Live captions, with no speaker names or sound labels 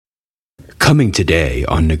Coming today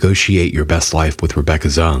on Negotiate Your Best Life with Rebecca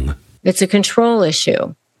Zung. It's a control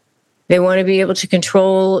issue. They want to be able to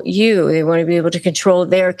control you. They want to be able to control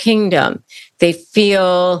their kingdom. They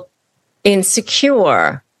feel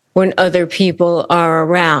insecure when other people are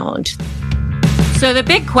around. So the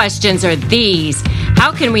big questions are these.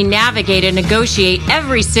 How can we navigate and negotiate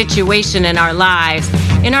every situation in our lives,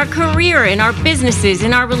 in our career, in our businesses,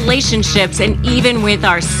 in our relationships, and even with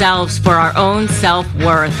ourselves for our own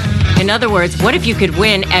self-worth? In other words, what if you could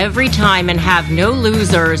win every time and have no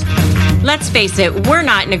losers? Let's face it, we're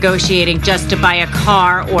not negotiating just to buy a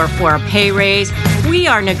car or for a pay raise. We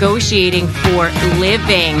are negotiating for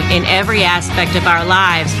living in every aspect of our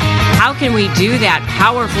lives. How can we do that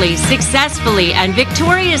powerfully, successfully, and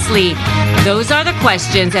victoriously? Those are the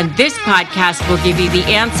questions, and this podcast will give you the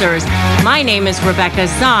answers. My name is Rebecca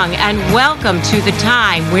Zung, and welcome to the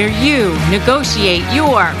time where you negotiate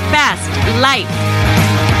your best life.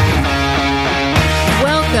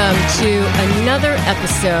 Welcome to another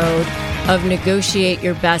episode of Negotiate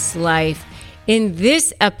Your Best Life. In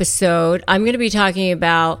this episode, I'm going to be talking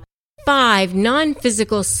about 5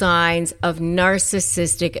 non-physical signs of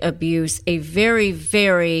narcissistic abuse, a very,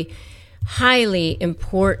 very highly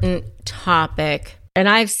important topic. And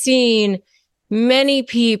I've seen many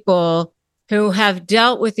people who have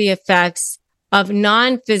dealt with the effects of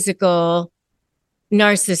non-physical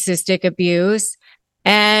narcissistic abuse.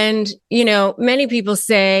 And, many people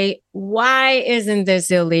say, why isn't this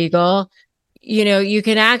illegal? You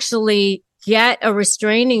can actually get a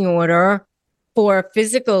restraining order for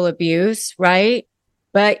physical abuse, right?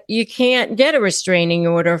 But you can't get a restraining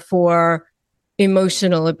order for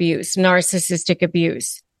emotional abuse, narcissistic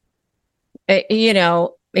abuse.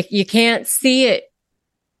 You can't see it,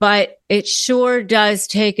 but it sure does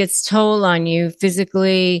take its toll on you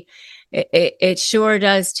physically. It sure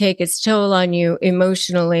does take its toll on you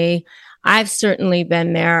emotionally. I've certainly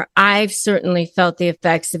been there. I've certainly felt the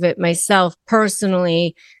effects of it myself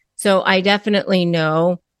personally. So I definitely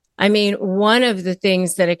know. I mean, one of the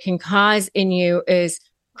things that it can cause in you is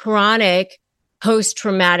chronic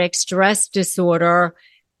post-traumatic stress disorder.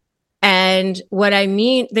 And what I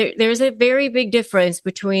mean, there's a very big difference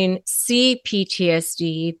between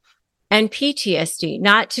CPTSD and PTSD,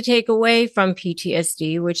 not to take away from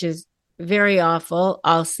PTSD, which is very awful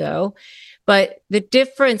also. But the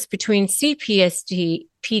difference between PTSD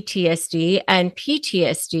and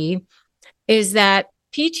PTSD is that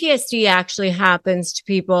PTSD actually happens to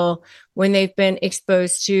people when they've been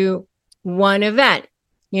exposed to one event,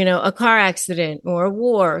 a car accident or a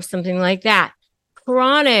war or something like that.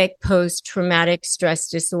 Chronic post-traumatic stress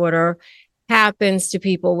disorder happens to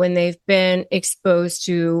people when they've been exposed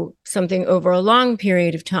to something over a long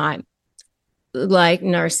period of time, like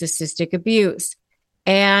narcissistic abuse.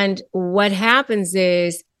 And what happens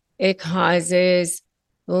is it causes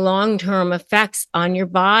long-term effects on your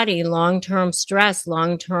body, long-term stress,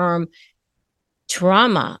 long-term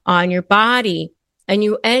trauma on your body. And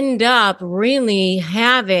you end up really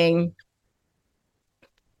having,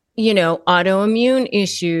 autoimmune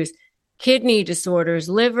issues, kidney disorders,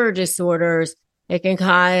 liver disorders. It can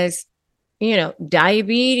cause,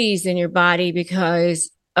 diabetes in your body because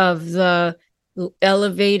of the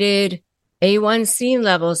elevated A1C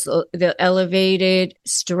levels, the elevated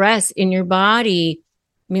stress in your body.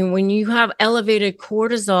 I mean, when you have elevated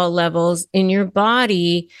cortisol levels in your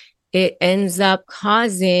body, it ends up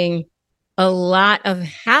causing a lot of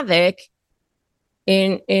havoc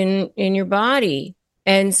in your body.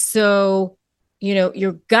 And so,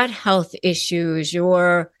 your gut health issues,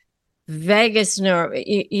 your vagus nerve,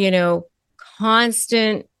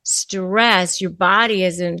 constant stress, your body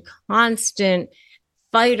is in constant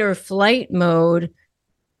fight or flight mode,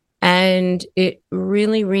 and it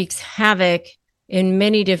really wreaks havoc in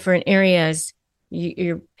many different areas.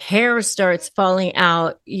 Your hair starts falling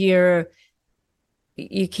out, you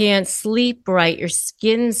can't sleep right, your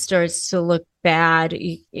skin starts to look bad,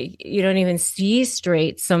 you don't even see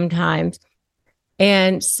straight sometimes.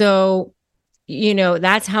 And so,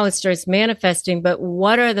 that's how it starts manifesting. But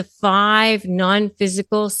what are the 5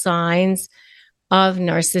 non-physical signs of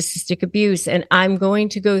narcissistic abuse? And I'm going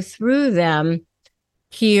to go through them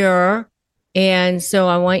here. And so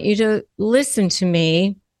I want you to listen to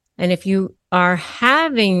me. And if you are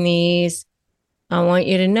having these, I want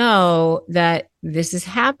you to know that this is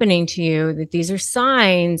happening to you, that these are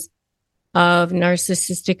signs of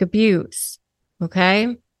narcissistic abuse.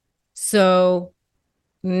 Okay. So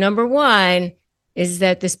number 1 is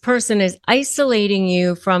that this person is isolating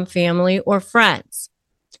you from family or friends.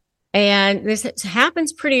 And this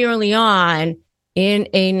happens pretty early on in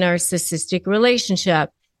a narcissistic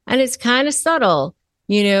relationship. And it's kind of subtle.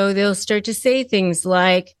 They'll start to say things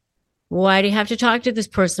like, why do you have to talk to this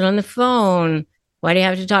person on the phone? Why do you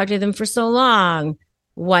have to talk to them for so long?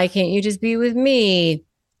 Why can't you just be with me?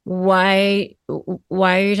 Why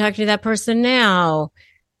are you talking to that person now?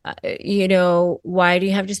 Why do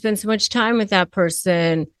you have to spend so much time with that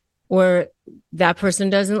person? Or that person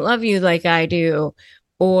doesn't love you like I do.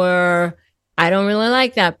 Or I don't really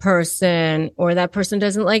like that person. Or that person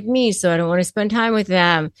doesn't like me, so I don't want to spend time with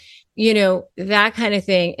them. That kind of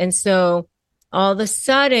thing. And so all of a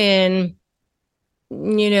sudden,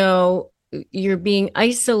 you're being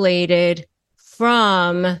isolated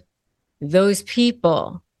from those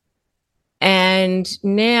people. And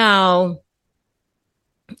now,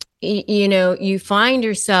 you find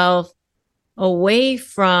yourself away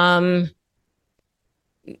from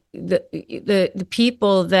the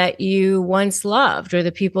people that you once loved, or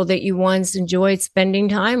the people that you once enjoyed spending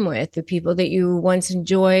time with, the people that you once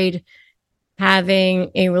enjoyed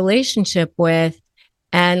having a relationship with.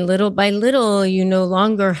 And little by little, you no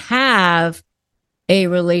longer have a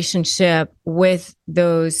relationship with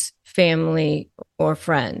those family or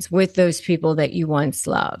friends, with those people that you once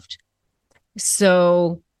loved.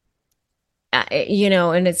 So,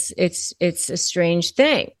 and it's a strange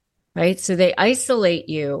thing, right? So they isolate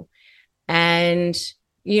you, and,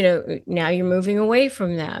 now you're moving away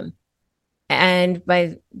from them. And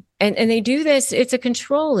and they do this, it's a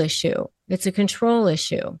control issue. It's a control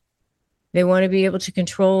issue. They want to be able to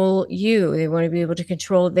control you. They want to be able to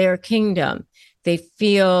control their kingdom. They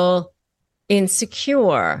feel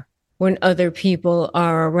insecure when other people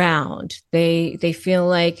are around. They feel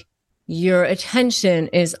like your attention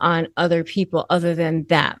is on other people other than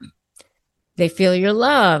them. They feel your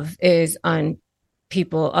love is on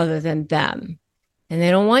people other than them. And they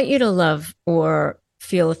don't want you to love or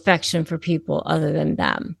feel affection for people other than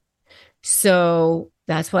them. So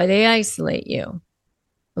that's why they isolate you.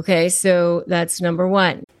 Okay, so that's number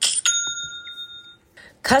one.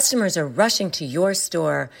 Customers are rushing to your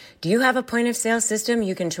store. Do you have a point of sale system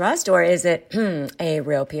you can trust, or is it a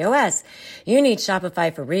real POS? You need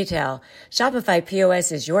Shopify for retail. Shopify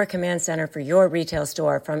POS is your command center for your retail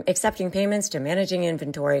store, from accepting payments to managing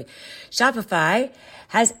inventory. Shopify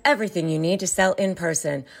has everything you need to sell in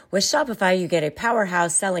person. With Shopify, you get a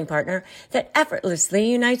powerhouse selling partner that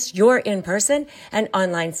effortlessly unites your in-person and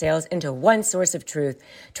online sales into one source of truth.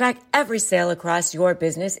 Track every sale across your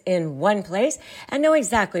business in one place and know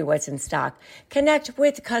exactly what's in stock. Connect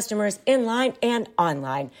with customers in line and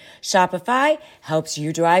online. Shopify helps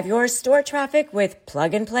you drive your store traffic with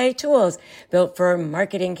plug-and-play tools built for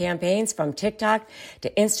marketing campaigns from TikTok to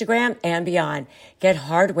Instagram and beyond. Get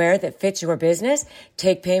hardware that fits your business.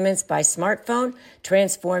 Take payments by smartphone.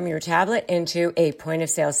 Transform your tablet into a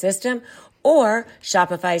point-of-sale system, or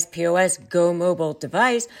Shopify's POS Go mobile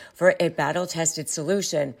device for a battle-tested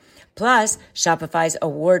solution. Plus, Shopify's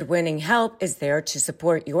award-winning help is there to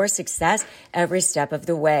support your success every step of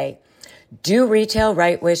the way. Do retail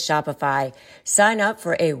right with Shopify. Sign up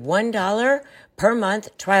for a $1 per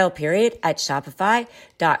month trial period at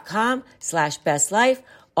shopify.com/bestlife,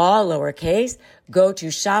 all lowercase. Go to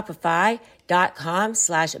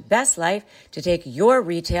shopify.com/bestlife to take your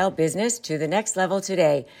retail business to the next level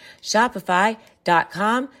today.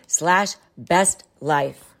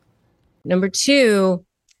 Shopify.com/bestlife. Number two,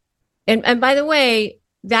 and by the way,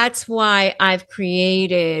 that's why I've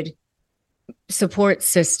created support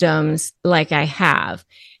systems like I have.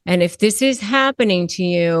 And if this is happening to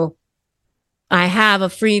you, I have a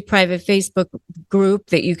free private Facebook group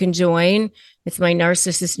that you can join. It's my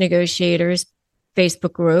Narcissist Negotiators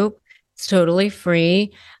Facebook group. It's totally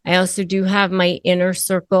free. I also do have my inner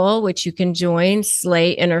circle, which you can join,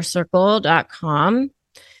 slayinnercircle.com.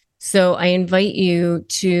 So I invite you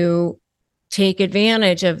to take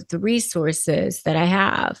advantage of the resources that I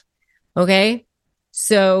have. Okay.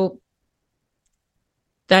 So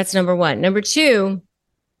that's number one. Number two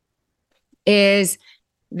is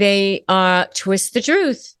they twist the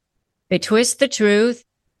truth. They twist the truth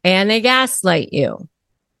and they gaslight you.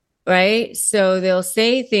 Right? So they'll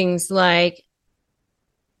say things like,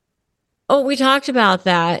 oh, we talked about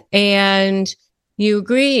that and you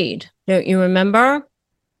agreed. Don't you remember?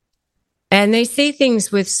 And they say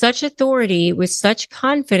things with such authority, with such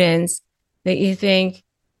confidence that you think,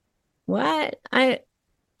 what? I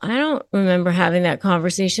don't remember having that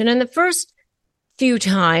conversation. And the first few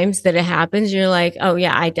times that it happens, you're like, oh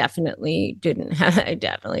yeah, I definitely didn't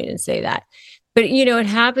say that. But, it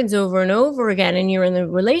happens over and over again, and you're in the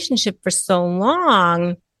relationship for so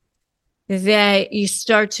long that you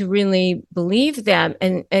start to really believe them.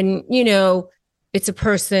 And it's a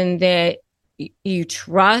person that you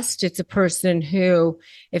trust. It's a person who,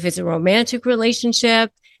 if it's a romantic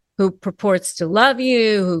relationship, who purports to love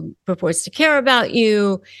you, who purports to care about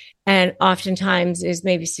you, and oftentimes is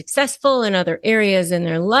maybe successful in other areas in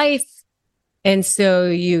their life. And so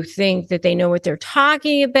you think that they know what they're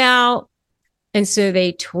talking about. And so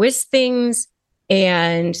they twist things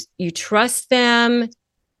and you trust them.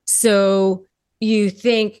 So you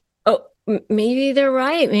think, oh, maybe they're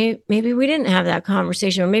right. Maybe we didn't have that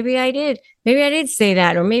conversation, or maybe I did. Maybe I did say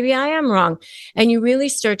that, or maybe I am wrong. And you really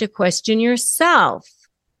start to question yourself,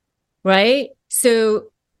 right?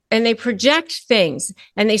 So, and they project things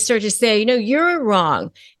and they start to say, you're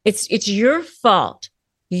wrong. It's your fault.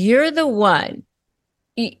 You're the one,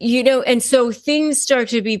 and so things start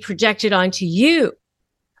to be projected onto you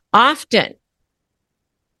often.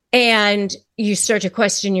 And you start to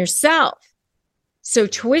question yourself. So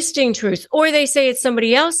twisting truth, or they say it's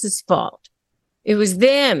somebody else's fault. It was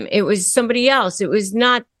them. It was somebody else. It was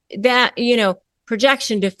not that,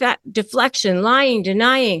 projection, deflection, lying,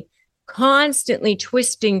 denying, constantly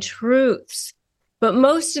twisting truths. But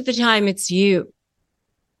most of the time it's you.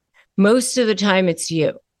 Most of the time it's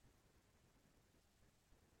you.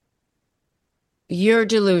 You're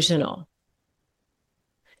delusional.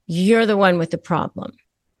 You're the one with the problem.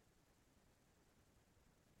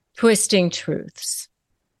 Twisting truths.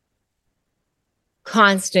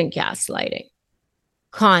 Constant gaslighting.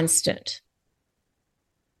 Constant.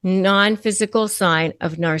 Non-physical sign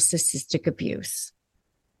of narcissistic abuse.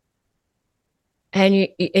 And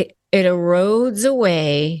it erodes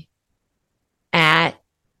away at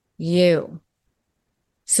you.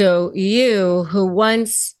 So you, who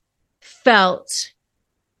once felt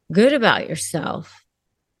good about yourself,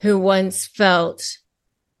 who once felt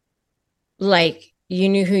like you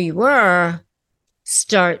knew who you were,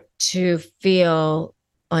 start to feel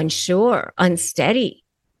unsure, unsteady,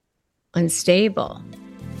 unstable.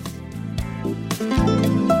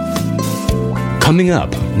 Coming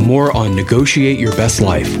up, more on Negotiate Your Best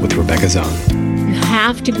Life with Rebecca Zung. You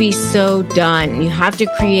have to be so done. You have to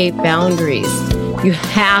create boundaries. You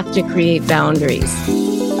have to create boundaries.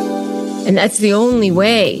 And that's the only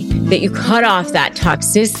way that you cut off that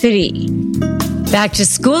toxicity. Back to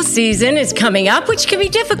school season is coming up, which can be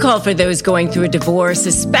difficult for those going through a divorce,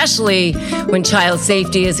 especially when child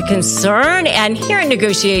safety is a concern. And here at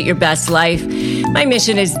Negotiate Your Best Life, my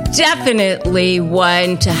mission is definitely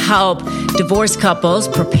one to help divorced couples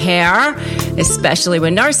prepare, especially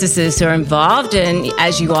when narcissists are involved. And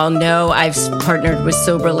as you all know, I've partnered with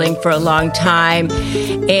SoberLink for a long time.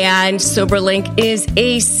 And SoberLink is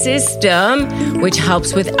a system which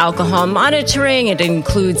helps with alcohol monitoring. It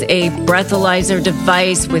includes a breathalyzer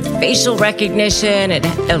device with facial recognition. It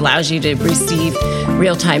allows you to receive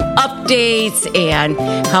real-time updates and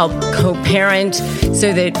help co-parent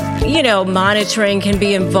so that, monitoring can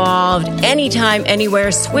be involved anytime,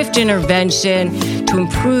 anywhere, swift intervention to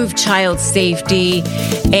improve child safety.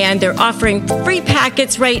 And they're offering free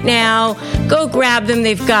packets right now. Go grab them.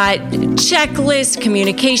 They've got checklists,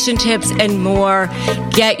 communication tips, and more.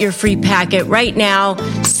 Get your free packet right now.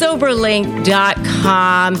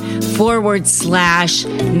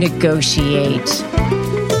 Soberlink.com/negotiate.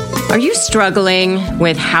 Are you struggling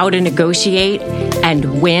with how to negotiate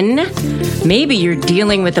and win? Maybe you're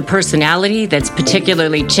dealing with a personality that's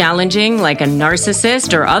particularly challenging, like a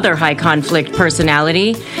narcissist or other high conflict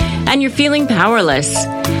personality, and you're feeling powerless.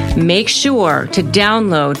 Make sure to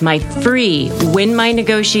download my free Win My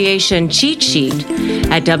Negotiation cheat sheet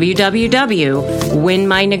at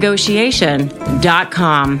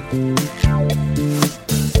www.winmynegotiation.com.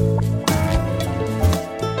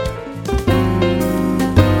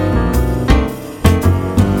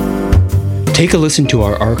 Take a listen to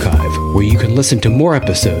our archive, where you can listen to more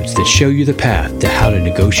episodes that show you the path to how to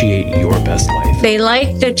negotiate your best life. They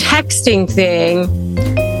like the texting thing,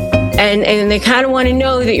 and they kind of want to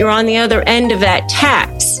know that you're on the other end of that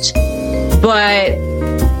text, but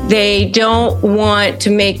they don't want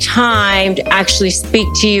to make time to actually speak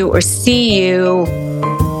to you or see you.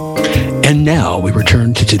 And now we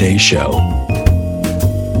return to today's show.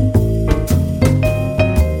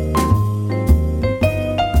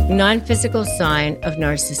 Non-physical sign of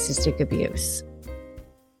narcissistic abuse.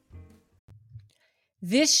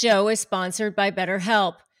 This show is sponsored by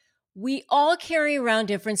BetterHelp. We all carry around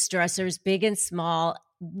different stressors, big and small.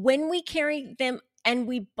 When we carry them and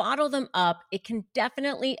we bottle them up, it can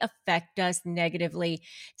definitely affect us negatively.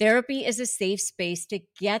 Therapy is a safe space to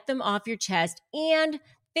get them off your chest and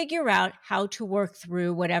figure out how to work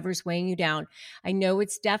through whatever's weighing you down. I know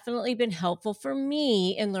it's definitely been helpful for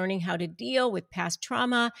me in learning how to deal with past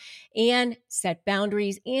trauma and set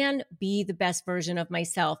boundaries and be the best version of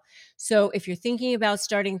myself. So if you're thinking about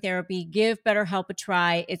starting therapy, give BetterHelp a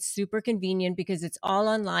try. It's super convenient because it's all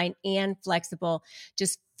online and flexible.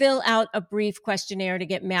 Just fill out a brief questionnaire to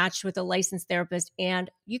get matched with a licensed therapist, and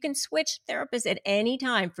you can switch therapists at any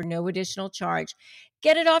time for no additional charge.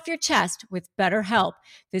 Get it off your chest with BetterHelp.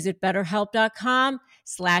 Visit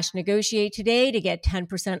BetterHelp.com/negotiate today to get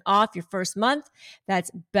 10% off your first month. That's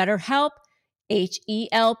BetterHelp,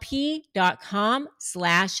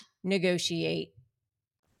 HELP.com/negotiate.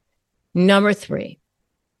 Number 3,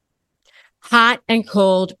 hot and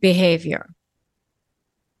cold behavior.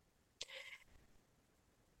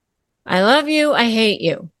 I love you. I hate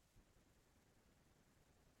you.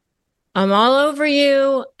 I'm all over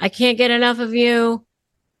you. I can't get enough of you.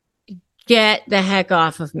 Get the heck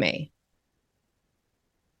off of me.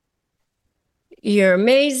 You're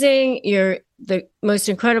amazing. You're the most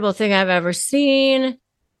incredible thing I've ever seen.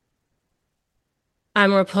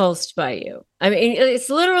 I'm repulsed by you. I mean, it's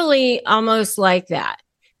literally almost like that,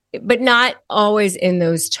 but not always in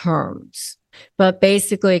those terms, but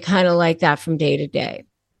basically kind of like that from day to day.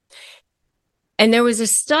 And there was a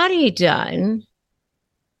study done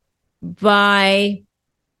by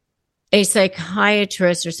a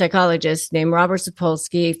psychiatrist or psychologist named Robert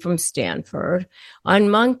Sapolsky from Stanford on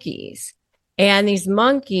monkeys. And these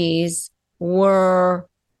monkeys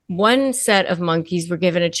one set of monkeys were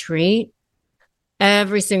given a treat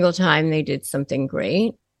every single time they did something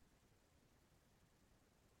great.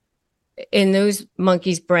 In those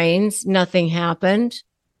monkeys' brains, nothing happened.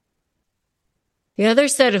 The other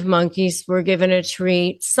set of monkeys were given a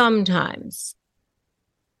treat sometimes,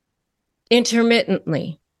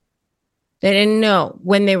 intermittently. They didn't know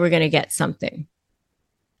when they were going to get something.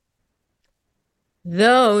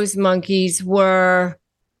 Those monkeys were,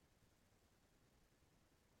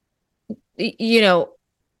 they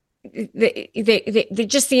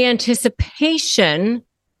just the anticipation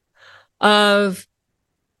of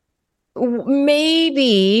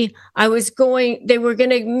maybe they were going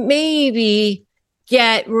to maybe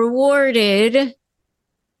get rewarded.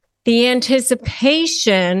 The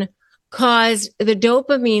anticipation caused the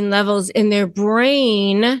dopamine levels in their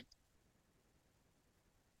brain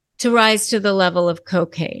to rise to the level of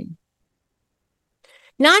cocaine.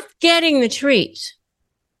 Not getting the treat,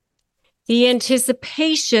 the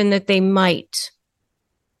anticipation that they might.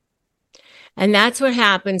 And that's what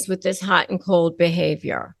happens with this hot and cold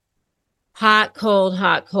behavior. Hot, cold,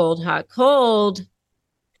 hot, cold, hot, cold.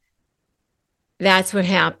 That's what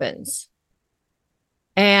happens.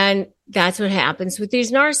 And that's what happens with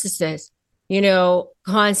these narcissists.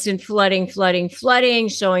 Constant flooding,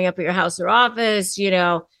 showing up at your house or office,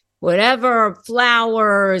 whatever,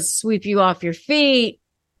 flowers, sweep you off your feet.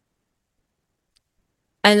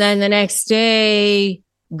 And then the next day,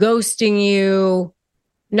 ghosting you,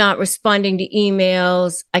 not responding to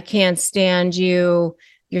emails. I can't stand you.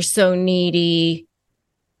 You're so needy.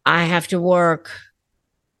 I have to work.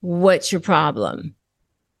 What's your problem?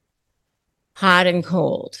 Hot and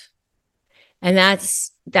cold. And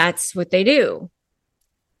that's what they do.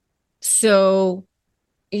 So,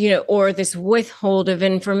 or this withhold of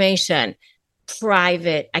information,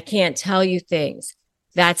 private. I can't tell you things.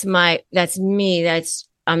 That's me.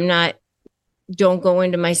 Don't go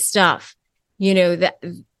into my stuff. That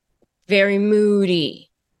very moody,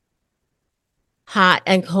 hot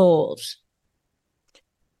and cold.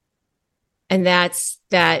 And that's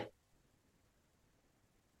that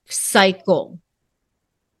cycle.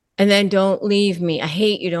 And then don't leave me. I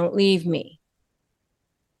hate you. Don't leave me.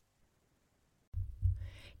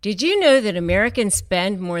 Did you know that Americans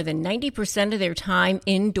spend more than 90% of their time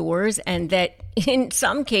indoors, and that in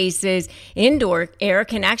some cases, indoor air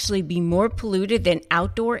can actually be more polluted than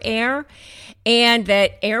outdoor air, and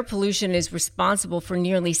that air pollution is responsible for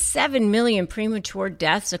nearly 7 million premature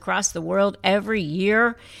deaths across the world every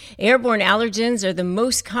year? Airborne allergens are the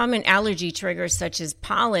most common allergy triggers, such as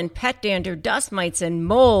pollen, pet dander, dust mites, and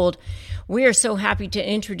mold. We are so happy to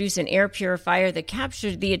introduce an air purifier that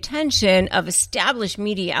captured the attention of established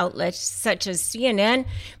media outlets such as CNN,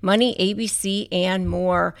 Money, ABC, and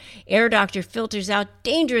more. Air Doctor filters out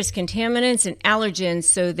dangerous contaminants and allergens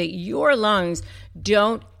so that your lungs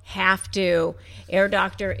don't have to. Air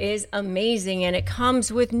Doctor is amazing, and it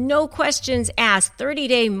comes with no questions asked,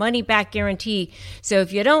 30-day money-back guarantee. So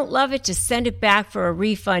if you don't love it, just send it back for a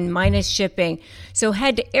refund minus shipping. So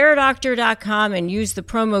head to airdoctor.com and use the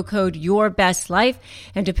promo code YourBestLife,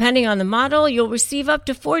 and depending on the model, you'll receive up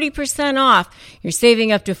to 40% off. You're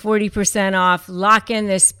saving up to 40% off. Lock in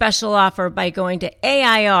this special offer by going to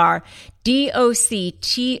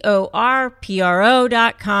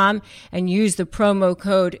AIRDOCTORPRO.com and use the promo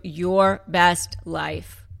code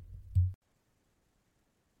YourBestLife.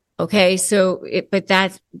 Okay, but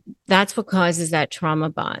that's what causes that trauma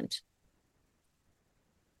bond.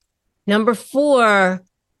 Number 4,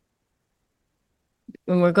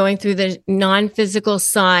 when we're going through the non-physical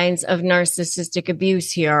signs of narcissistic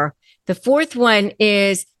abuse here, the 4th one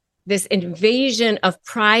is this invasion of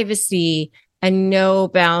privacy and no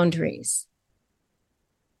boundaries.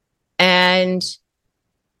 And,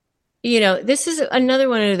 this is another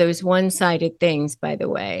one of those one-sided things, by the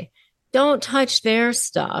way. Don't touch their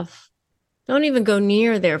stuff. Don't even go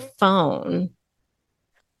near their phone.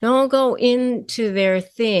 Don't go into their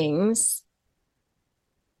things.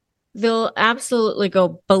 They'll absolutely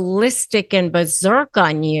go ballistic and berserk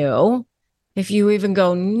on you if you even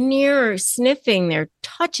go near sniffing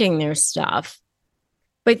touching their stuff.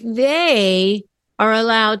 But they are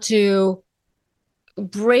allowed to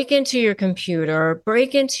break into your computer,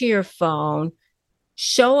 break into your phone,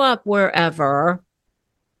 show up wherever,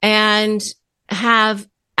 and have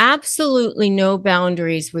absolutely no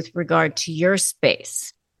boundaries with regard to your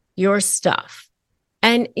space, your stuff.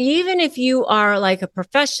 And even if you are like a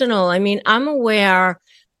professional, I'm aware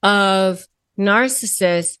of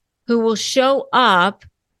narcissists who will show up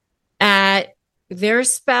at their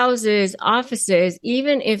spouses' offices,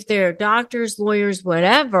 even if they're doctors, lawyers,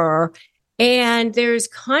 whatever, and there's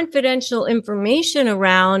confidential information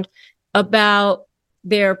around about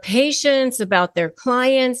their patients, about their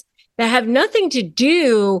clients that have nothing to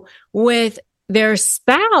do with their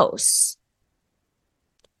spouse,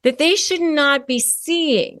 that they should not be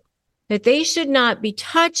seeing, that they should not be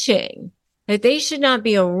touching, that they should not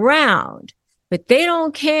be around, but they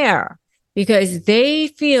don't care because they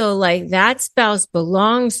feel like that spouse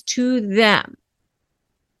belongs to them.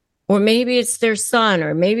 Or maybe it's their son,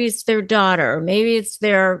 or maybe it's their daughter, or maybe it's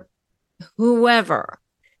their whoever.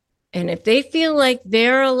 And if they feel like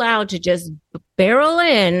they're allowed to just barrel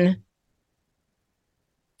in,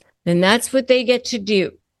 then that's what they get to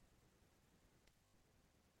do.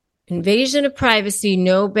 Invasion of privacy,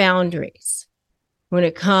 no boundaries when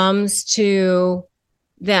it comes to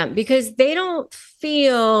them, because they don't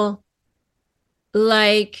feel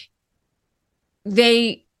like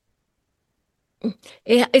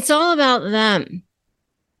it's all about them.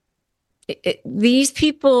 These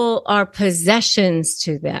people are possessions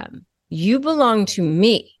to them. You belong to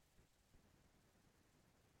me.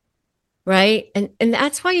 Right? And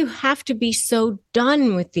that's why you have to be so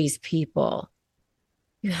done with these people.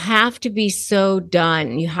 You have to be so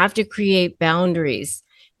done. You have to create boundaries.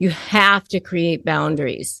 You have to create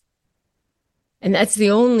boundaries. And that's the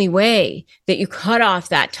only way that you cut off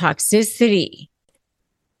that toxicity.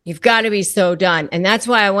 You've got to be so done. And that's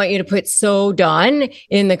why I want you to put so done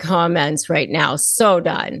in the comments right now. So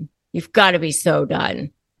done. You've got to be so done.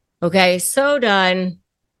 Okay? So done.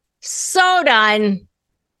 So done.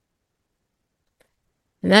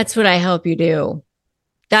 And that's what I help you do.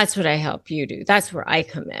 That's what I help you do. That's where I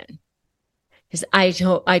come in. Because I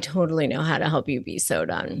totally know how to help you be so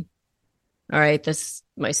done. All right? That's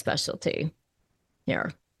my specialty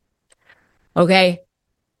here. Okay?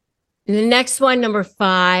 The next one, number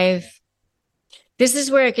 5, this is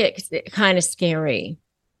where it gets kind of scary.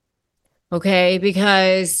 Okay?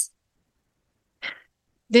 Because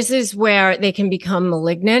this is where they can become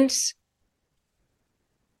malignant.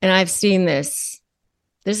 And I've seen this.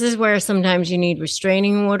 This is where sometimes you need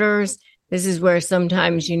restraining orders. This is where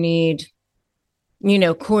sometimes you need,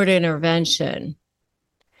 court intervention.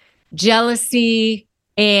 Jealousy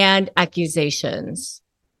and accusations.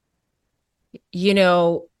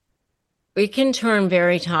 It can turn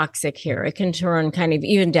very toxic here. It can turn kind of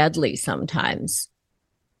even deadly sometimes.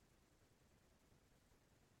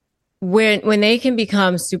 When they can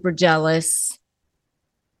become super jealous,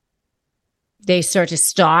 they start to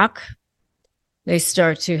stalk. They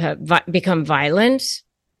start to become violent.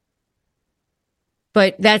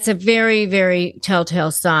 But that's a very, very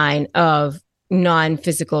telltale sign of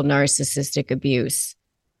non-physical narcissistic abuse.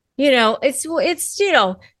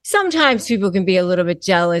 Sometimes people can be a little bit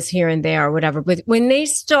jealous here and there or whatever, but when they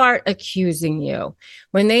start accusing you,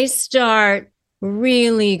 when they start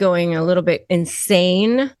really going a little bit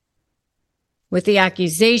insane with the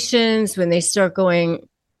accusations, when they start going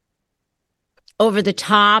over the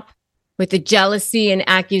top with the jealousy and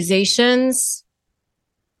accusations,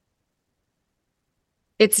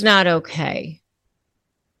 it's not okay.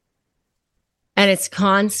 And it's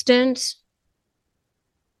constant.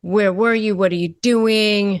 Where were you? What are you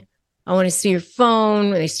doing? I want to see your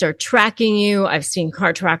phone. They start tracking you. I've seen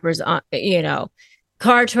car trackers on,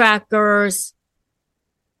 car trackers,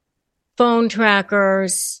 phone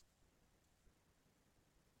trackers.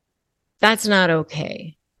 That's not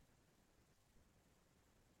okay.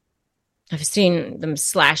 I've seen them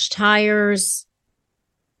slash tires.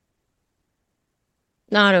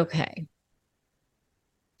 Not okay.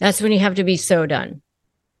 That's when you have to be so done.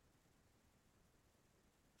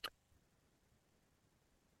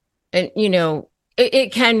 And,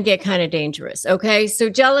 it can get kind of dangerous. Okay. So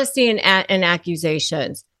jealousy and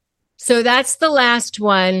accusations. So that's the last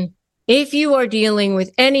one. If you are dealing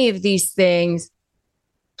with any of these things,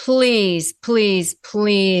 please, please,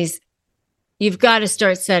 please, you've got to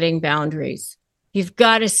start setting boundaries. You've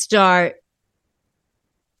got to start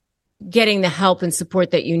getting the help and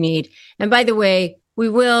support that you need. And by the way, we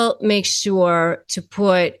will make sure to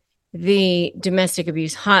put the domestic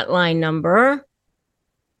abuse hotline number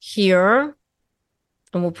here,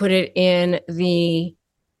 and we'll put it in the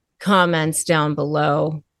comments down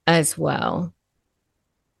below as well.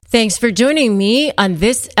 Thanks for joining me on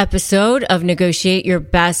this episode of Negotiate Your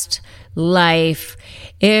Best Life.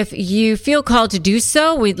 If you feel called to do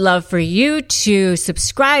so, we'd love for you to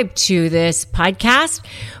subscribe to this podcast,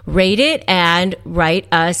 rate it, and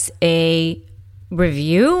write us a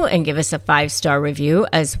review and give us a 5-star review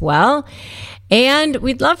as well. And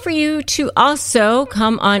we'd love for you to also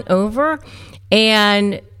come on over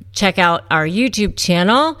and check out our YouTube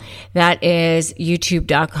channel. That is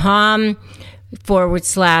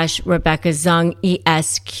youtube.com/Rebecca Zung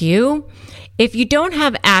ESQ. If you don't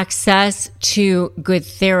have access to good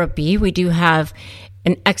therapy, we do have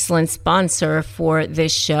an excellent sponsor for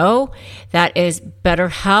this show. That is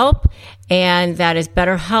BetterHelp. And that is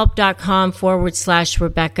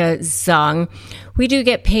betterhelp.com/Rebecca Zung. We do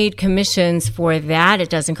get paid commissions for that. It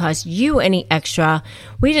doesn't cost you any extra.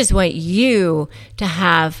 We just want you to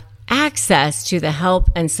have access to the help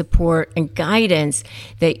and support and guidance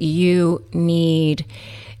that you need.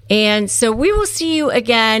 And so we will see you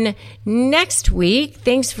again next week.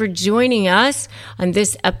 Thanks for joining us on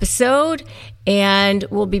this episode. And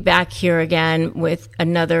we'll be back here again with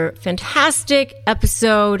another fantastic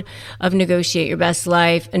episode of Negotiate Your Best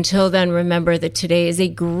Life. Until then, remember that today is a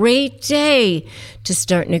great day to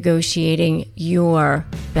start negotiating your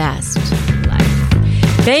best life.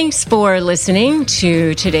 Thanks for listening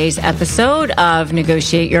to today's episode of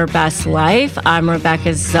Negotiate Your Best Life. I'm Rebecca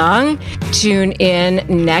Zung. Tune in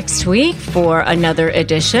next week for another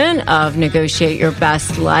edition of Negotiate Your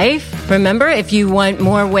Best Life. Remember, if you want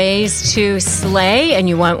more ways to slay and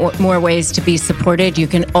you want more ways to be supported, you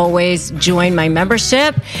can always join my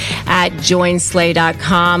membership at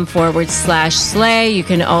joinslay.com/slay. You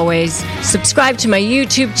can always subscribe to my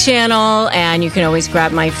YouTube channel, and you can always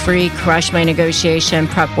grab my free Crush My Negotiation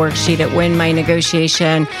prep worksheet at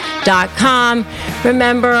winmynegotiation.com.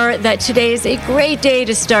 Remember that today is a great day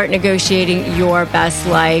to start negotiating your best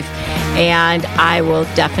life, and I will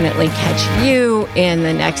definitely catch you in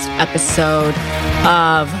the next episode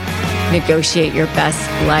of Negotiate Your Best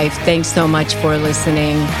Life. Thanks so much for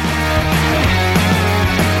listening.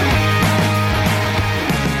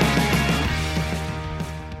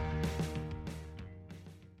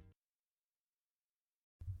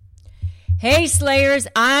 Hey Slayers,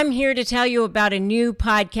 I'm here to tell you about a new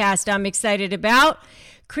podcast I'm excited about,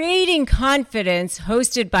 Creating Confidence,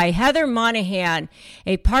 hosted by Heather Monahan,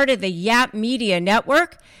 a part of the Yap Media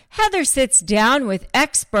Network. Heather sits down with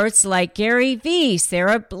experts like Gary Vee,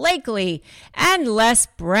 Sarah Blakely, and Les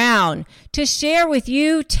Brown to share with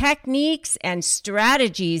you techniques and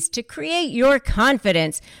strategies to create your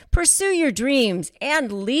confidence, pursue your dreams,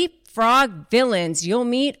 and leapfrog villains you'll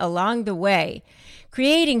meet along the way.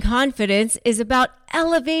 Creating Confidence is about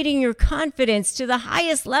elevating your confidence to the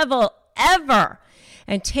highest level ever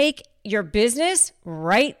and take your business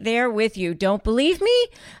right there with you. Don't believe me?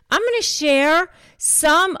 I'm going to share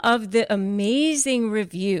some of the amazing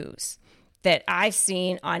reviews that I've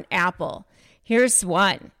seen on Apple. Here's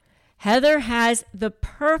one. Heather has the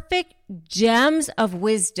perfect gems of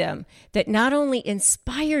wisdom that not only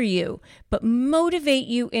inspire you, but motivate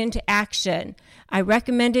you into action. I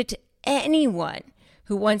recommend it to anyone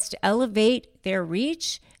who wants to elevate their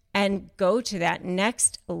reach and go to that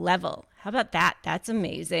next level. How about that? That's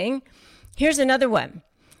amazing. Here's another one.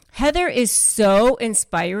 Heather is so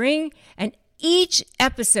inspiring and each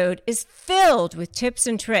episode is filled with tips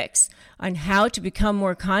and tricks on how to become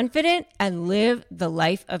more confident and live the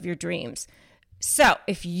life of your dreams. So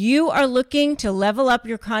if you are looking to level up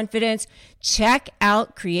your confidence, check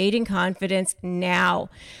out Creating Confidence now.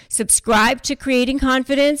 Subscribe to Creating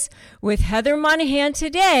Confidence with Heather Monahan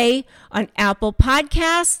today on Apple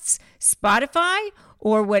Podcasts, Spotify,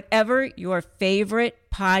 or whatever your favorite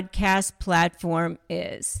podcast platform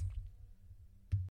is.